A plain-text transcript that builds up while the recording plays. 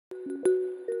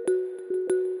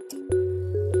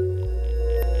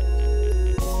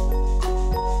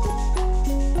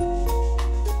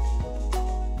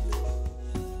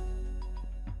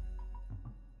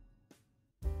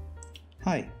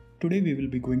Today we will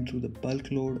be going through the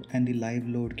bulk load and the live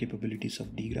load capabilities of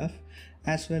Dgraph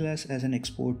as well as an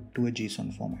export to a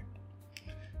JSON format.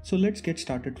 So let's get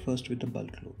started first with the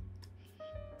bulk load.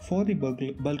 For the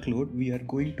bulk load, we are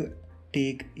going to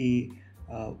take a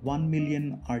 1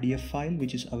 million RDF file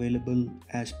which is available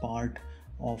as part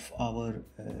of our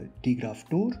Dgraph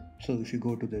tour. So if you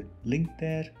go to the link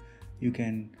there, you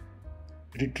can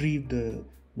retrieve the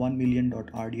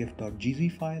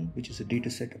 1million.rdf.gz file, which is a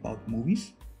dataset about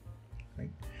movies, right?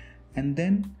 And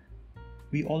then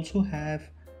we also have,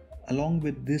 along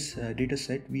with this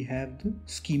dataset, we have the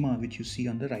schema which you see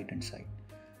on the right hand side.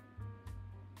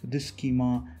 So this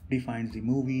schema defines the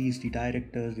movies, the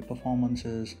directors, the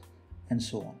performances, and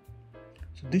so on.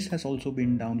 So this has also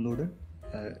been downloaded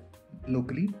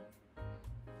locally,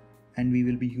 and we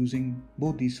will be using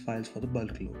both these files for the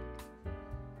bulk load.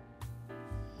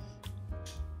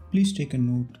 Please take a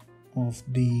note of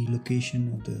the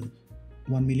location of the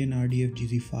 1 million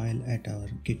RDF.gz file at our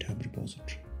GitHub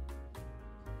repository.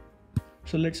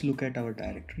 So let's look at our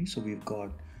directory. So we've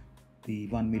got the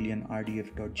 1 million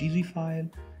RDF.gz file,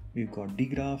 we've got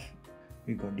Dgraph,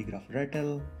 we've got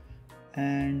Dgraph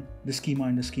and the schema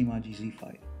in the schema.gz file.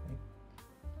 Right?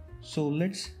 So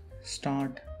let's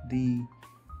start the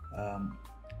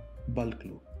bulk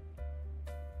load.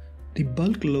 The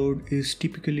bulk load is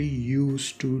typically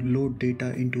used to load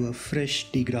data into a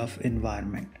fresh Dgraph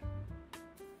environment.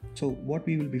 So what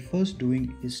we will be first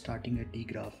doing is starting a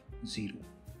Dgraph 0.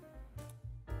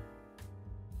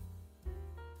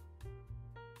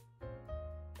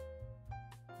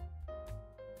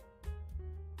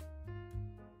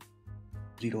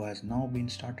 Zero has now been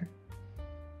started.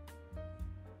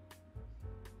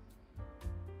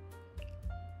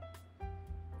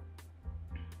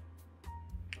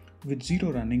 With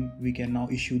 0 running, we can now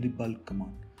issue the bulk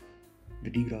command.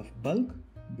 The Dgraph bulk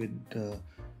with the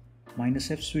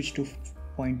 -f switch to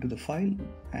point to the file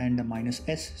and the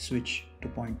 -s switch to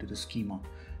point to the schema,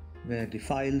 where the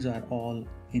files are all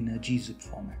in a gzip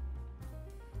format.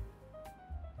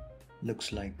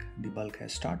 Looks like the bulk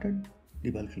has started,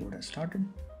 the bulk load has started,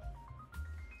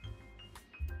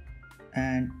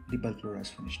 and the bulk load has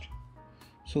finished.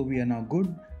 So we are now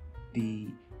good. The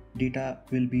data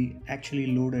will be actually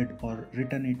loaded or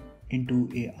written it into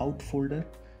a out folder.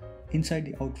 Inside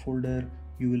the out folder,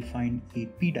 you will find a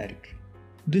P directory.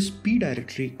 This P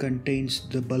directory contains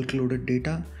the bulk loaded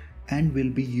data and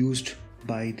will be used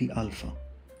by the alpha.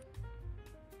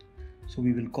 So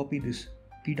we will copy this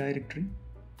P directory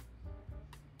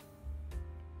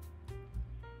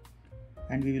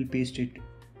and we will paste it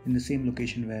in the same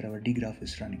location where our Dgraph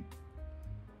is running.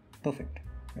 Perfect,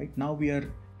 right? Now we are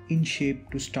in shape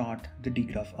to start the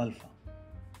Dgraph alpha.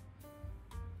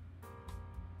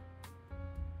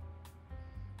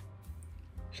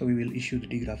 So we will issue the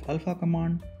Dgraph alpha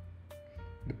command.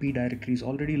 The P directory is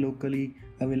already locally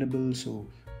available, so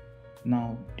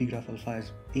now Dgraph alpha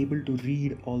is able to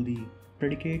read all the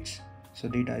predicates, so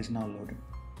data is now loaded.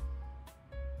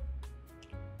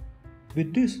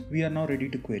 With this, we are now ready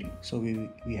to query. So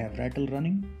we have Rattle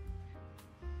running.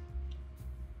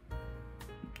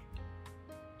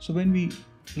 So when we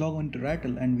log on to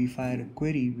Rattle and we fire a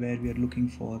query where we are looking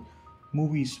for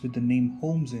movies with the name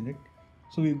Holmes in it,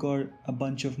 so we've got a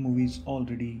bunch of movies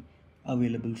already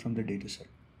available from the dataset.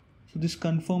 So this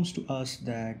confirms to us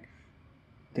that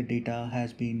the data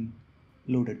has been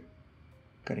loaded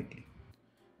correctly.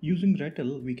 Using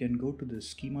Rattle, we can go to the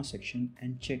schema section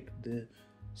and check the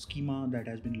schema that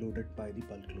has been loaded by the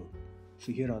bulk load.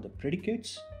 So here are the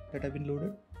predicates that have been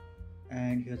loaded,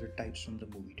 and here are the types from the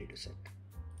movie dataset.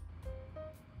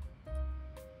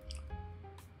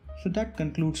 So that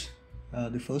concludes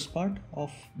the first part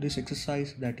of this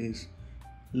exercise, that is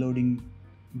loading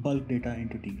bulk data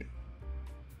into Dgraph.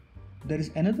 There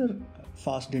is another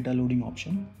fast data loading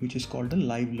option which is called the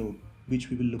live load, which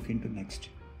we will look into next.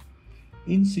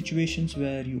 In situations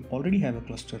where you already have a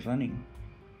cluster running,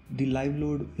 the live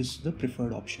load is the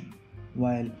preferred option,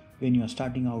 while when you are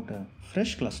starting out a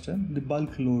fresh cluster, the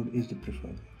bulk load is the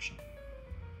preferred option.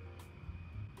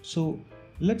 So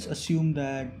let's assume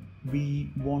that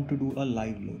we want to do a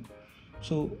live load.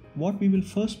 So what we will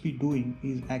first be doing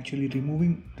is actually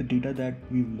removing the data that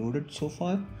we've loaded so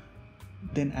far,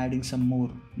 then adding some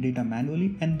more data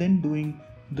manually, and then doing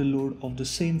the load of the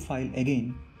same file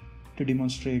again to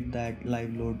demonstrate that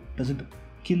live load doesn't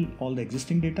kill all the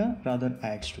existing data, rather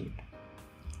adds to it.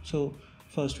 So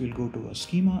first we'll go to a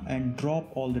schema and drop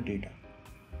all the data.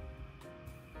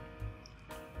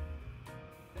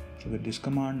 So with this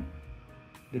command,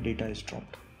 the data is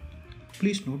dropped.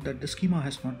 Please note that the schema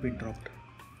has not been dropped.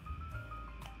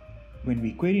 When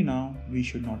we query now, we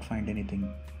should not find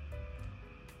anything.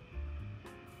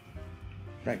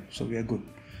 Right, so we are good.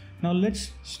 Now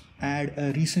let's add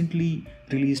a recently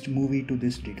released movie to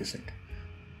this dataset.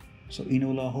 So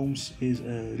Enola Holmes is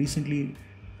a recently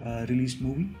released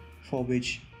movie for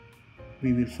which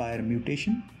we will fire a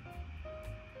mutation.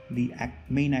 The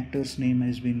main actor's name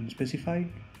has been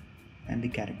specified and the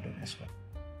character as well.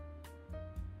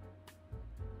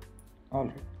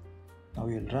 Alright, now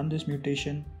we will run this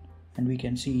mutation and we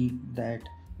can see that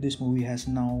this movie has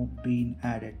now been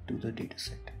added to the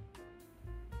dataset.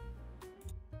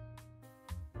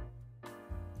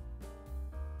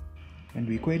 When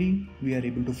we query, we are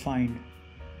able to find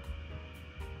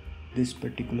this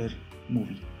particular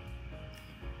movie.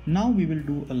 Now we will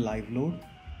do a live load.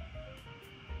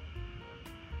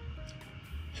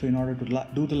 So in order to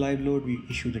do the live load, we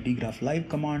issue the dgraph live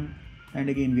command, and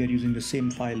again we are using the same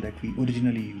file that we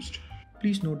originally used.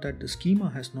 Please note that the schema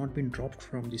has not been dropped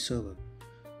from the server.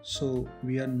 So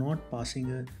we are not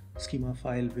passing a schema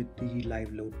file with the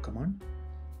live load command.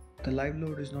 The live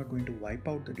load is not going to wipe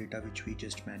out the data which we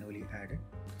just manually added.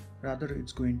 Rather,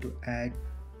 it's going to add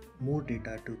more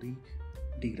data to the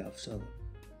Dgraph server.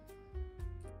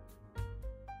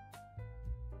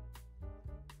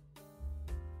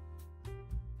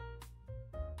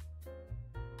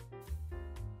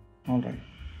 Alright,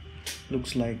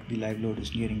 looks like the live load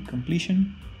is nearing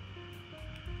completion.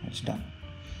 It's done.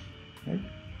 Right?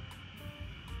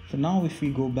 So now if we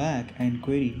go back and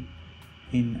query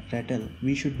in RATL,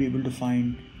 we should be able to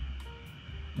find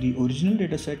the original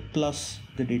dataset plus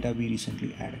the data we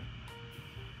recently added.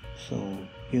 So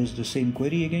here's the same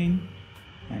query again,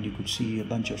 and you could see a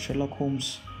bunch of Sherlock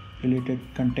Holmes related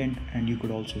content, and you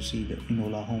could also see the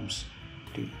Enola Holmes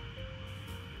data.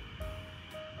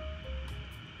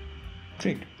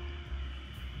 Great.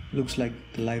 Looks like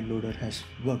the live loader has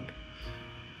worked.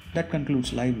 That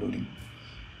concludes live loading.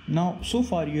 Now, so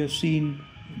far you have seen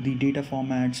the data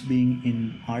formats being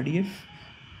in RDF.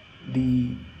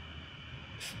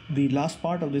 The last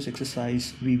part of this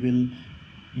exercise, we will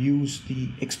use the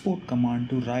export command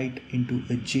to write into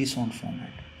a JSON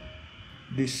format.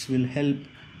 This will help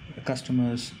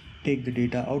customers take the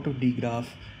data out of Dgraph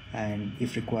and,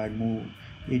 if required, move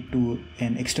it to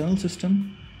an external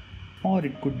system, or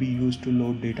it could be used to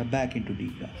load data back into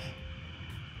Dgraph.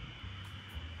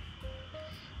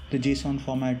 The JSON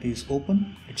format is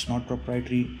open, it's not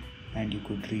proprietary, and you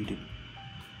could read it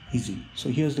easily. So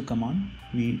here's the command.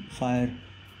 We fire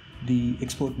the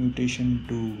export mutation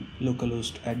to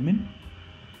localhost admin.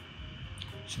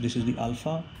 So this is the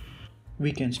alpha.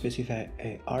 We can specify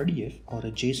a RDF or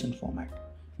a JSON format.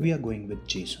 We are going with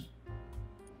JSON.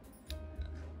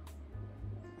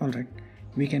 Alright,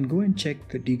 we can go and check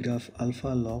the Dgraph alpha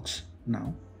logs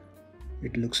now.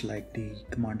 It looks like the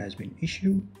command has been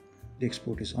issued. The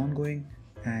export is ongoing,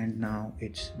 and now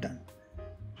it's done.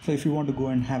 So if you want to go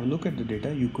and have a look at the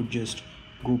data, you could just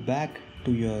go back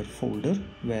to your folder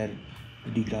where the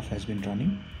Dgraph has been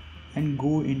running and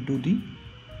go into the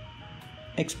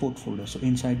export folder. So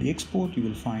inside the export, you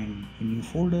will find a new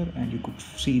folder and you could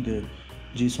see the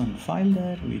JSON file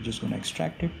there. We're just going to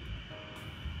extract it.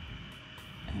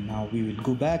 And now we will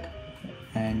go back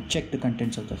and check the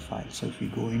contents of the file. So if we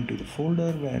go into the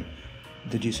folder where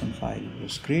the JSON file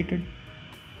was created,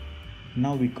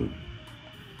 now we could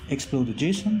explore the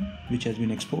JSON which has been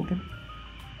exported,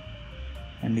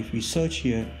 and if we search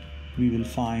here, we will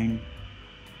find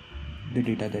the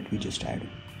data that we just added.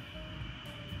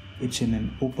 It's in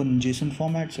an open JSON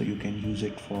format, so you can use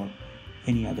it for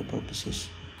any other purposes.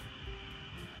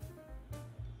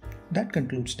 That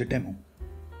concludes the demo.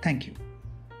 Thank you.